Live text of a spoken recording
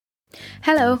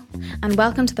Hello, and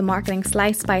welcome to the Marketing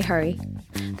Slice by Hurry,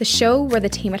 the show where the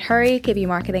team at Hurry give you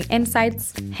marketing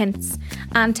insights, hints,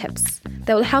 and tips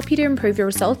that will help you to improve your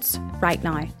results right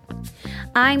now.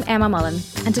 I'm Emma Mullen,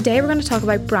 and today we're going to talk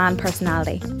about brand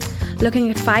personality,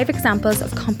 looking at 5 examples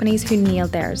of companies who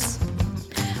nailed theirs.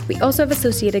 We also have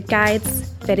associated guides,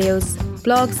 videos,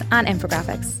 blogs, and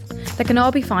infographics that can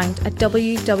all be found at www.hurry.co.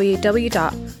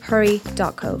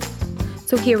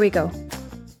 So here we go.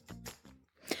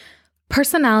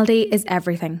 Personality is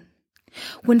everything.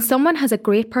 When someone has a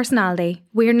great personality,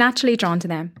 we are naturally drawn to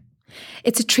them.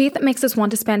 It's a trait that makes us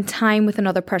want to spend time with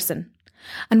another person,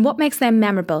 and what makes them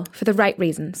memorable for the right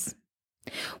reasons.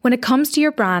 When it comes to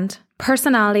your brand,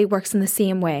 personality works in the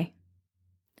same way.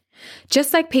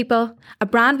 Just like people, a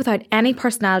brand without any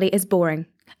personality is boring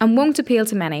and won't appeal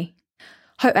to many.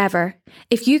 However,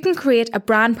 if you can create a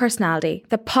brand personality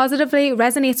that positively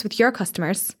resonates with your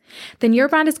customers, then your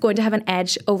brand is going to have an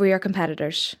edge over your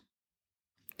competitors.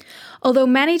 Although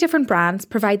many different brands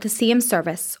provide the same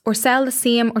service or sell the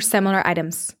same or similar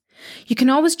items, you can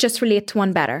always just relate to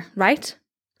one better, right?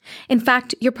 In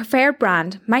fact, your preferred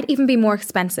brand might even be more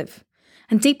expensive,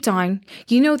 and deep down,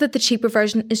 you know that the cheaper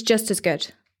version is just as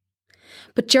good.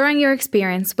 But during your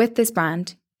experience with this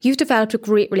brand, you've developed a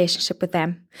great relationship with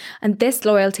them, and this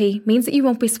loyalty means that you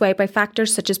won't be swayed by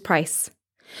factors such as price.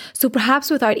 So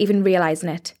perhaps without even realising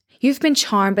it, you've been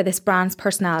charmed by this brand's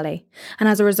personality, and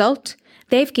as a result,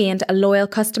 they've gained a loyal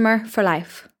customer for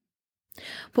life.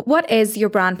 But what is your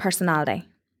brand personality?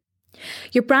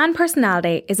 Your brand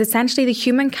personality is essentially the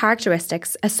human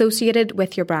characteristics associated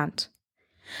with your brand.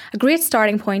 A great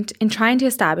starting point in trying to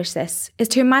establish this is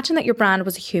to imagine that your brand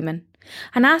was a human,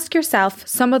 and ask yourself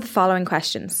some of the following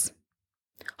questions.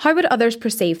 How would others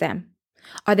perceive them?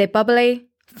 Are they bubbly,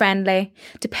 friendly,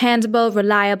 dependable,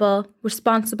 reliable,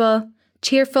 responsible,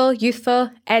 cheerful, youthful,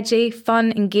 edgy,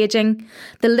 fun, engaging?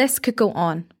 The list could go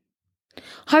on.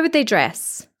 How would they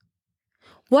dress?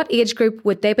 What age group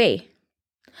would they be?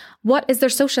 What is their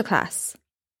social class?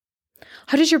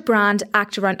 How does your brand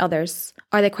act around others?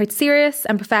 Are they quite serious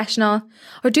and professional,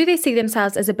 or do they see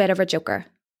themselves as a bit of a joker?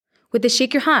 Would they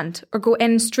shake your hand or go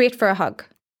in straight for a hug?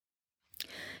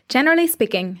 Generally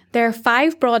speaking, there are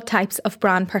 5 broad types of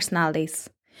brand personalities: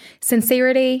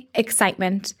 sincerity,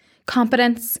 excitement,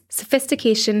 competence,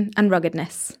 sophistication, and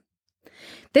ruggedness.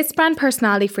 This brand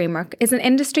personality framework is an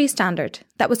industry standard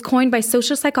that was coined by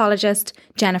social psychologist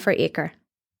Jennifer Aaker.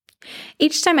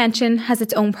 Each dimension has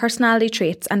its own personality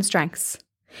traits and strengths.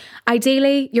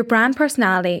 Ideally, your brand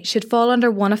personality should fall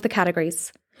under one of the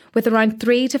categories, with around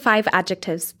 3 to 5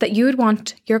 adjectives that you would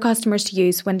want your customers to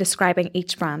use when describing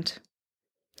each brand.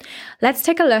 Let's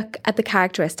take a look at the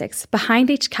characteristics behind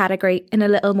each category in a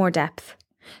little more depth,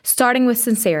 starting with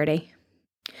sincerity.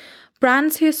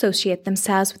 Brands who associate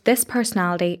themselves with this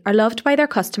personality are loved by their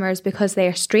customers because they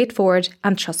are straightforward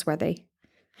and trustworthy.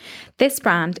 This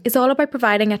brand is all about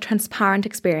providing a transparent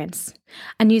experience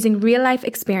and using real-life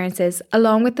experiences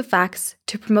along with the facts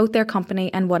to promote their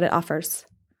company and what it offers.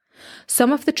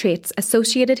 Some of the traits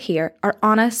associated here are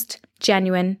honest,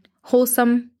 genuine,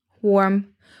 wholesome, warm,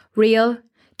 real,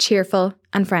 cheerful,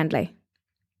 and friendly.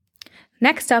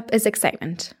 Next up is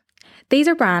excitement. These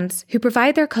are brands who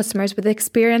provide their customers with an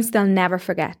experience they'll never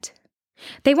forget.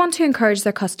 They want to encourage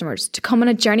their customers to come on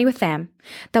a journey with them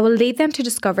that will lead them to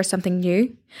discover something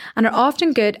new, and are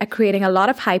often good at creating a lot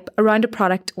of hype around a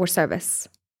product or service.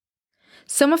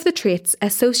 Some of the traits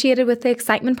associated with the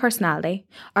excitement personality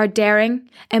are daring,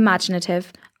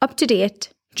 imaginative, up-to-date,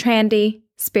 trendy,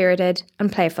 spirited,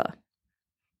 and playful.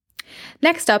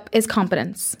 Next up is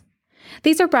competence.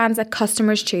 These are brands that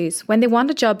customers choose when they want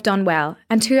a job done well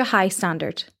and to a high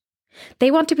standard.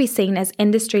 They want to be seen as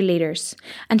industry leaders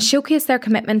and showcase their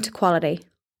commitment to quality.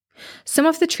 Some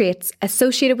of the traits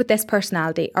associated with this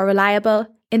personality are reliable,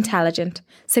 intelligent,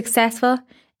 successful,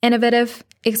 innovative,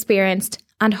 experienced,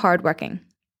 and hardworking.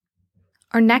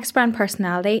 Our next brand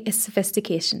personality is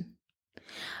sophistication.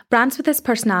 Brands with this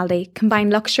personality combine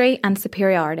luxury and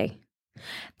superiority.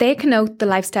 They connote the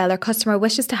lifestyle their customer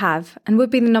wishes to have and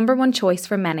would be the number one choice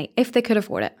for many if they could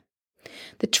afford it.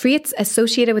 The traits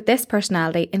associated with this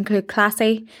personality include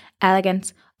classy,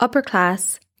 elegant, upper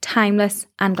class, timeless,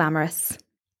 and glamorous.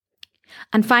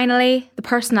 And finally, the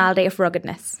personality of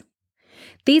ruggedness.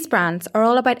 These brands are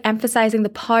all about emphasising the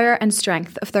power and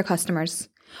strength of their customers,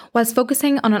 whilst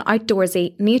focusing on an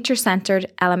outdoorsy,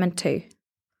 nature-centred element too.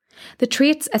 The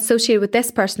traits associated with this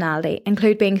personality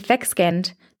include being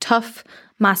thick-skinned, tough,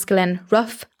 masculine,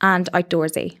 rough, and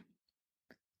outdoorsy.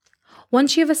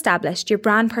 Once you have established your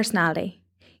brand personality,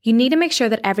 you need to make sure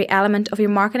that every element of your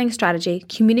marketing strategy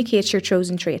communicates your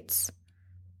chosen traits.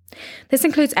 This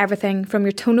includes everything from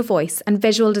your tone of voice and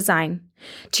visual design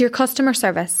to your customer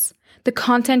service, the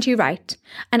content you write,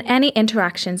 and any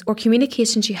interactions or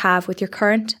communications you have with your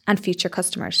current and future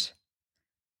customers.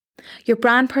 Your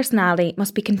brand personality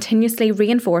must be continuously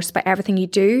reinforced by everything you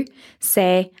do,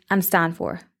 say, and stand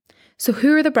for. So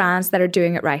who are the brands that are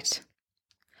doing it right?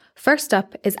 First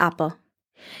up is Apple.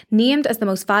 Named as the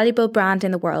most valuable brand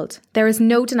in the world, there is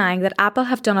no denying that Apple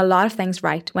have done a lot of things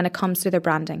right when it comes to their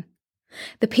branding.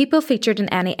 The people featured in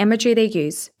any imagery they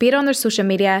use, be it on their social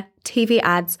media, TV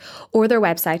ads, or their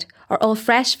website, are all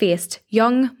fresh-faced,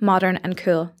 young, modern, and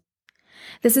cool.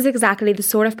 This is exactly the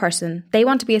sort of person they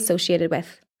want to be associated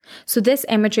with. So this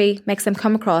imagery makes them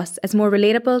come across as more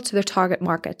relatable to their target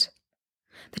market.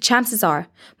 The chances are,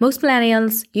 most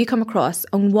millennials you come across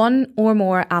own one or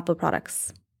more Apple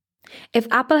products. If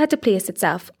Apple had to place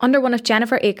itself under one of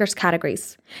Jennifer Akers'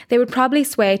 categories, they would probably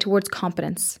sway towards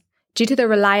competence due to their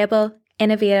reliable,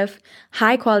 innovative,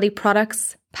 high-quality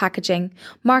products, packaging,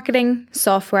 marketing,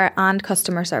 software, and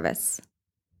customer service.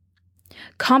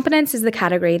 Competence is the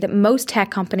category that most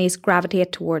tech companies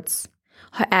gravitate towards.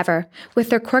 However, with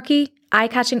their quirky,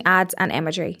 eye-catching ads and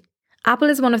imagery, Apple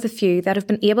is one of the few that have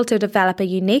been able to develop a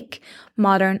unique,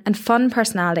 modern, and fun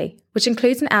personality, which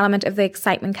includes an element of the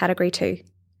excitement category too.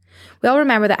 We all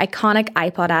remember the iconic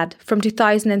iPod ad from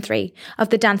 2003 of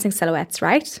the dancing silhouettes,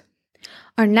 right?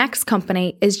 Our next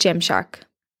company is Gymshark.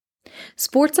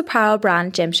 Sports apparel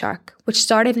brand Gymshark, which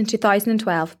started in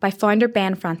 2012 by founder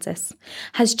Ben Francis,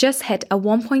 has just hit a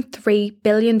 $1.3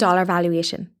 billion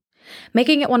valuation,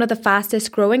 making it one of the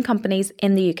fastest growing companies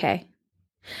in the UK.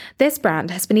 This brand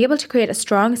has been able to create a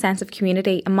strong sense of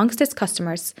community amongst its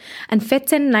customers and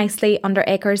fits in nicely under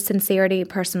Akers' sincerity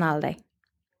personality.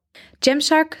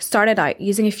 Gymshark started out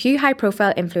using a few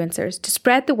high-profile influencers to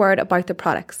spread the word about their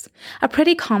products, a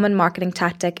pretty common marketing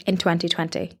tactic in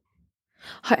 2020.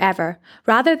 However,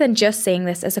 rather than just seeing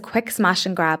this as a quick smash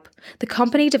and grab, the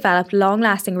company developed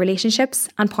long-lasting relationships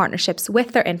and partnerships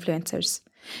with their influencers,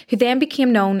 who then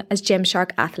became known as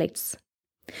Gymshark athletes.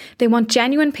 They want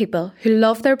genuine people who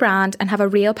love their brand and have a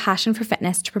real passion for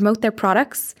fitness to promote their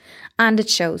products, and it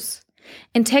shows.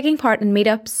 In taking part in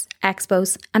meetups,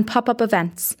 expos, and pop-up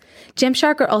events,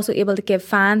 Gymshark are also able to give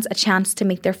fans a chance to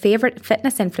meet their favourite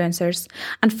fitness influencers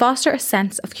and foster a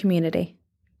sense of community.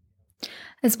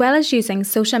 As well as using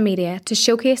social media to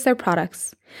showcase their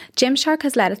products, Gymshark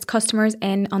has let its customers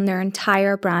in on their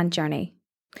entire brand journey.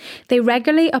 They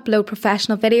regularly upload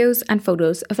professional videos and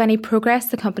photos of any progress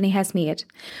the company has made,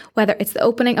 whether it's the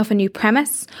opening of a new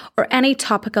premise or any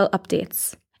topical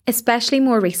updates, especially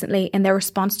more recently in their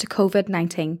response to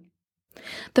COVID-19.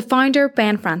 The founder,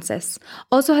 Ben Francis,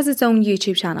 also has his own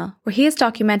YouTube channel where he has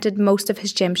documented most of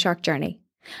his Gymshark journey,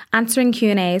 answering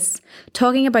Q&As,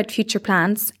 talking about future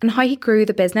plans and how he grew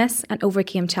the business and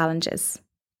overcame challenges.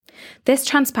 This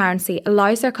transparency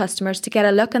allows their customers to get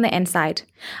a look on the inside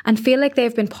and feel like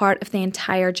they've been part of the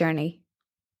entire journey.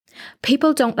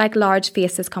 People don't like large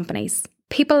faceless companies.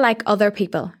 People like other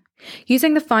people.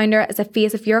 Using the founder as a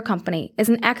face of your company is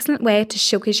an excellent way to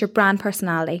showcase your brand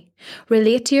personality,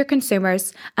 relate to your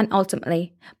consumers, and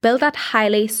ultimately build that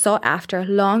highly sought after,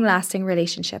 long-lasting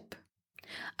relationship.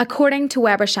 According to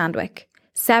Weber Shandwick,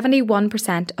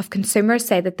 71% of consumers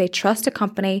say that they trust a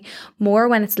company more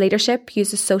when its leadership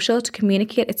uses social to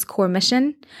communicate its core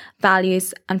mission,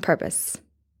 values, and purpose.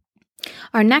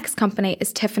 Our next company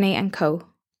is Tiffany & Co.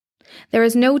 There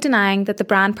is no denying that the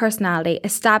brand personality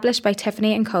established by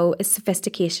Tiffany & Co. is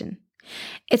sophistication.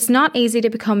 It's not easy to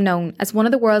become known as one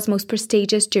of the world's most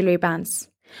prestigious jewellery brands,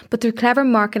 but through clever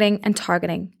marketing and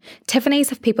targeting, Tiffany's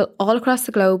have people all across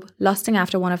the globe lusting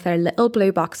after one of their little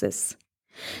blue boxes.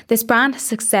 This brand has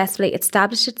successfully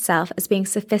established itself as being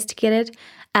sophisticated,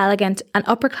 elegant, and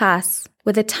upper class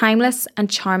with a timeless and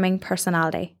charming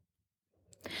personality.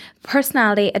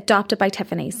 Personality adopted by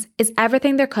Tiffany's is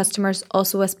everything their customers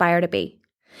also aspire to be,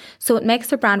 so it makes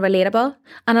their brand relatable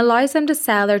and allows them to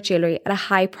sell their jewellery at a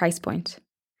high price point.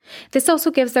 This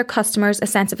also gives their customers a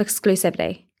sense of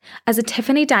exclusivity, as a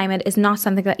Tiffany diamond is not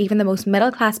something that even the most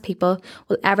middle-class people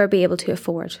will ever be able to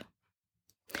afford.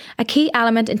 A key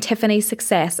element in Tiffany's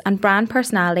success and brand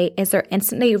personality is their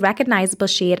instantly recognisable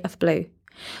shade of blue,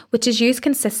 which is used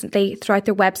consistently throughout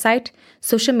their website,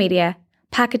 social media,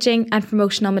 packaging and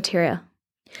promotional material.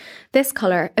 This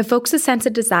colour evokes a sense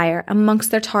of desire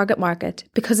amongst their target market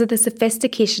because of the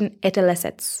sophistication it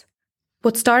elicits.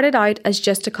 What started out as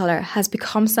just a colour has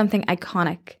become something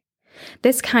iconic.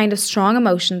 This kind of strong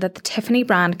emotion that the Tiffany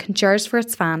brand conjures for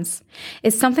its fans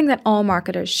is something that all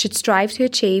marketers should strive to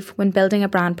achieve when building a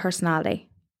brand personality.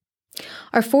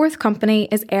 Our fourth company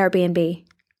is Airbnb.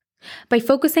 By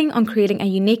focusing on creating a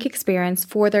unique experience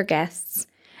for their guests,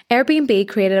 Airbnb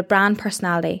created a brand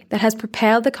personality that has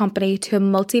propelled the company to a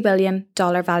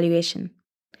multi-billion-dollar valuation.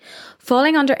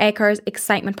 Falling under Acre's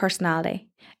excitement personality,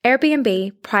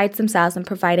 Airbnb prides themselves on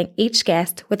providing each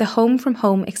guest with a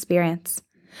home-from-home experience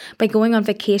by going on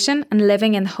vacation and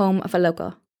living in the home of a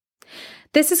local.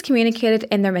 This is communicated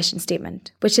in their mission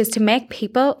statement, which is to make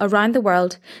people around the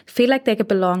world feel like they could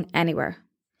belong anywhere.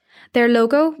 Their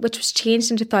logo, which was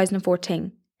changed in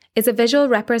 2014, is a visual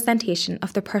representation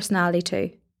of their personality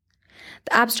too.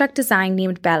 The abstract design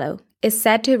named Bello is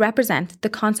said to represent the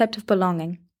concept of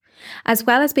belonging, as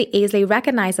well as be easily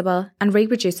recognisable and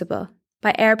reproducible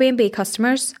by Airbnb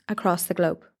customers across the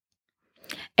globe.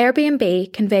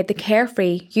 Airbnb conveyed the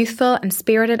carefree, youthful and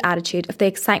spirited attitude of the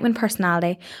excitement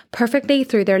personality perfectly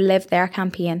through their Live There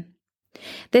campaign.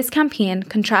 This campaign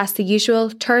contrasts the usual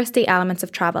touristy elements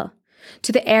of travel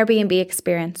to the Airbnb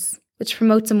experience, which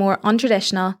promotes a more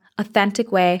untraditional,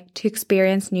 authentic way to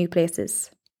experience new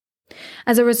places.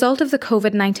 As a result of the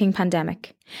COVID-19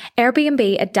 pandemic,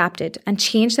 Airbnb adapted and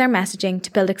changed their messaging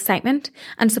to build excitement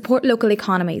and support local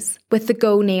economies with the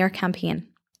Go Near campaign.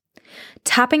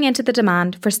 Tapping into the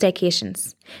demand for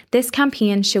staycations, this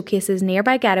campaign showcases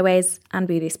nearby getaways and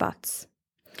beauty spots.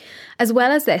 As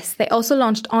well as this, they also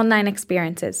launched online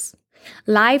experiences,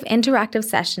 live interactive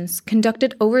sessions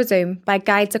conducted over Zoom by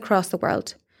guides across the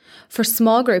world for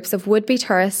small groups of would-be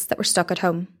tourists that were stuck at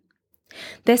home.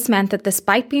 This meant that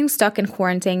despite being stuck in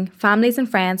quarantine, families and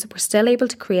friends were still able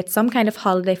to create some kind of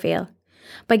holiday feel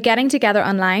by getting together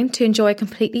online to enjoy a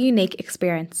completely unique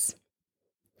experience.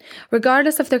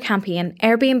 Regardless of their campaign,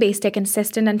 Airbnb stay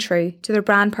consistent and true to their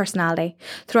brand personality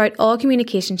throughout all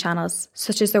communication channels,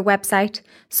 such as their website,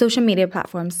 social media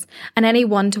platforms, and any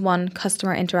one-to-one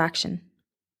customer interaction.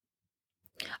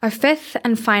 Our fifth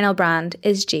and final brand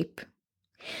is Jeep.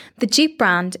 The Jeep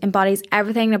brand embodies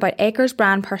everything about Acre's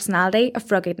brand personality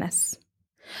of ruggedness.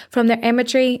 From their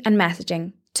imagery and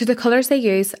messaging, to the colours they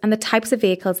use and the types of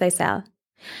vehicles they sell,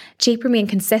 Jeep remain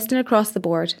consistent across the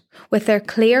board with their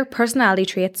clear personality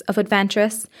traits of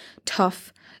adventurous,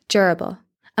 tough, durable,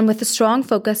 and with a strong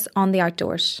focus on the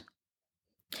outdoors.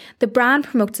 The brand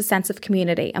promotes a sense of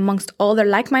community amongst all their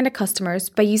like-minded customers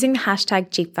by using the hashtag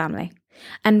JeepFamily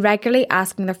and regularly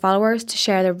asking their followers to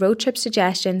share their road trip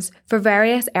suggestions for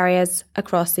various areas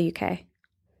across the UK.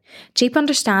 Jeep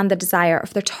understand the desire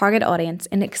of their target audience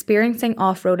in experiencing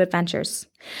off-road adventures,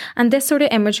 and this sort of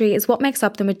imagery is what makes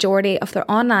up the majority of their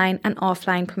online and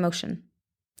offline promotion.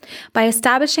 By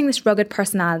establishing this rugged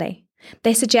personality,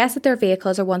 they suggest that their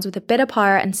vehicles are ones with a bit of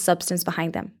power and substance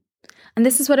behind them, and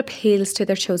this is what appeals to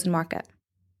their chosen market.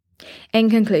 In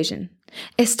conclusion,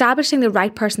 establishing the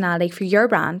right personality for your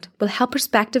brand will help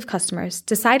prospective customers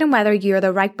decide on whether you're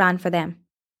the right brand for them.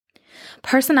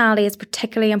 Personality is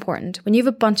particularly important when you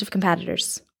have a bunch of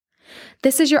competitors.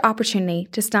 This is your opportunity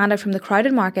to stand out from the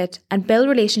crowded market and build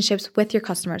relationships with your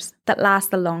customers that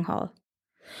last the long haul.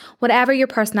 Whatever your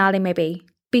personality may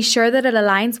be sure that it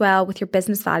aligns well with your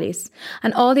business values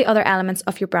and all the other elements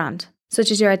of your brand,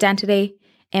 such as your identity,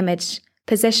 image,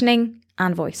 positioning,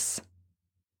 and voice.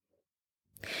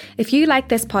 If you like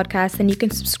this podcast, then you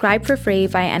can subscribe for free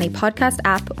via any podcast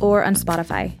app or on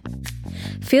Spotify.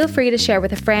 Feel free to share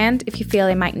with a friend if you feel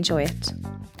they might enjoy it.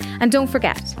 And don't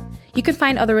forget, you can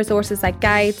find other resources like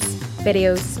guides,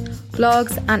 videos,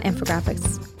 blogs and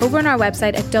infographics over on our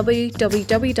website at www.hurry.co.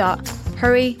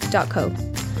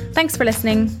 Thanks for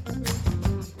listening.